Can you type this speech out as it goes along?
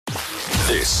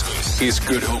This is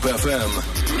Good Hope FM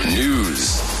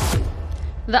News.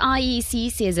 The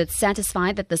IEC says it's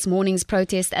satisfied that this morning's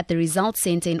protest at the Results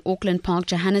Centre in Auckland Park,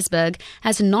 Johannesburg,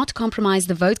 has not compromised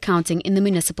the vote counting in the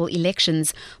municipal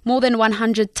elections. More than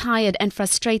 100 tired and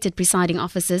frustrated presiding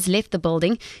officers left the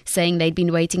building, saying they'd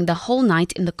been waiting the whole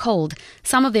night in the cold.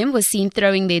 Some of them were seen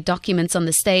throwing their documents on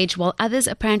the stage, while others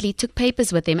apparently took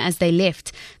papers with them as they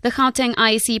left. The Gauteng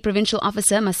IEC provincial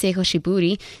officer, Masego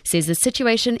Shiburi, says the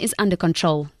situation is under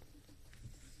control.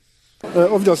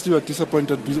 Obviously, we are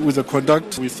disappointed with the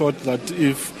conduct. We thought that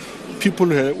if people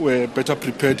were better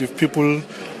prepared, if people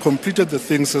completed the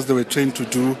things as they were trained to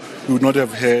do, we would not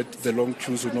have had the long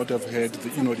queues, we would not have had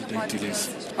the inordinate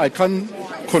delays. I can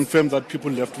confirm that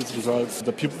people left with results.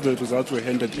 The results were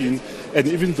handed in, and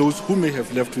even those who may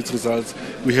have left with results,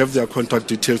 we have their contact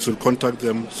details. We'll contact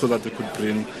them so that they could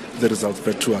bring the results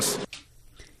back to us.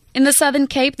 In the Southern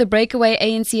Cape, the breakaway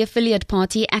ANC affiliate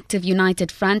party, Active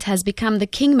United Front, has become the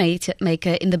kingmaker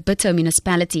in the Bito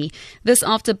municipality. This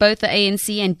after both the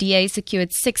ANC and DA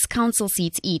secured 6 council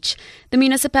seats each. The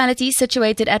municipality,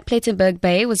 situated at Plettenberg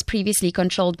Bay, was previously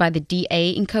controlled by the DA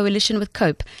in coalition with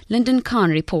COPE. Lyndon Khan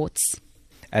reports.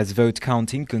 As vote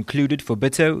counting concluded for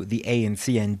Bito, the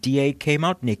ANC and DA came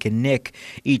out neck and neck,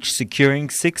 each securing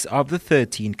 6 of the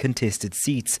 13 contested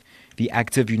seats. The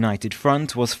Active United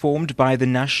Front was formed by the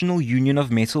National Union of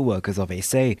Metal Workers of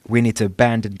SA when it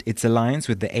abandoned its alliance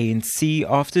with the ANC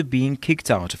after being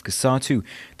kicked out of COSATU.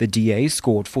 The DA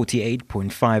scored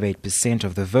 48.58%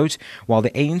 of the vote, while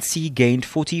the ANC gained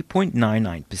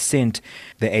 40.99%.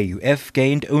 The AUF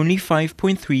gained only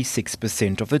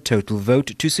 5.36% of the total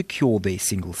vote to secure their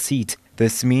single seat.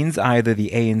 This means either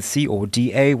the ANC or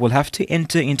DA will have to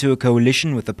enter into a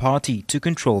coalition with the party to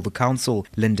control the council.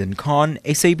 Lyndon Khan,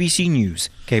 SABC News,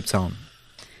 Cape Town.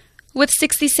 With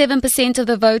 67% of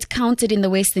the vote counted in the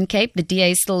Western Cape, the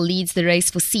DA still leads the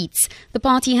race for seats. The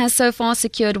party has so far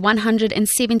secured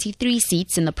 173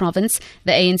 seats in the province.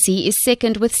 The ANC is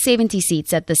second with 70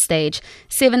 seats at this stage.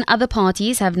 7 other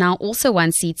parties have now also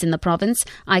won seats in the province.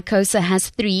 ICOSA has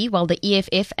 3, while the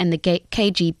EFF and the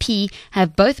KGP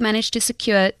have both managed to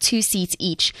secure 2 seats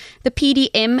each. The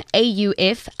PDM,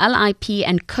 AUF, LIP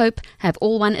and COPE have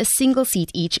all won a single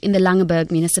seat each in the Langeberg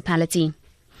municipality.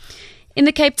 In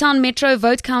the Cape Town Metro,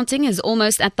 vote counting is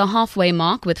almost at the halfway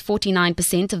mark, with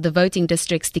 49% of the voting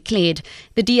districts declared.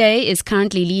 The DA is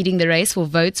currently leading the race for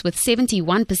votes with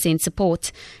 71%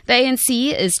 support. The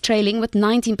ANC is trailing with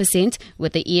 19%,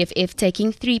 with the EFF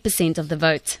taking 3% of the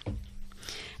vote.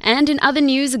 And in other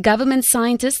news, government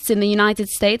scientists in the United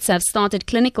States have started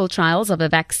clinical trials of a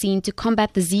vaccine to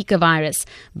combat the Zika virus.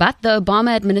 But the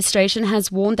Obama administration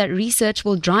has warned that research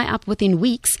will dry up within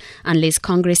weeks unless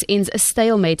Congress ends a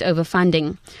stalemate over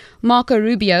funding. Marco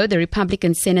Rubio, the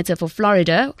Republican senator for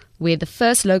Florida, where the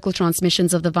first local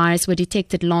transmissions of the virus were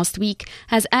detected last week,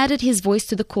 has added his voice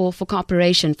to the call for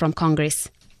cooperation from Congress.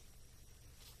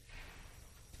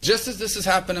 Just as this has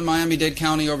happened in Miami-Dade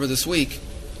County over this week,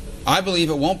 I believe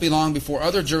it won't be long before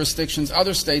other jurisdictions,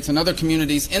 other states, and other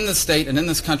communities in the state and in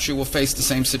this country will face the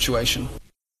same situation.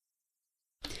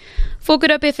 For Good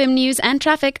Hope FM News and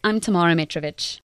Traffic, I'm Tamara Mitrovic.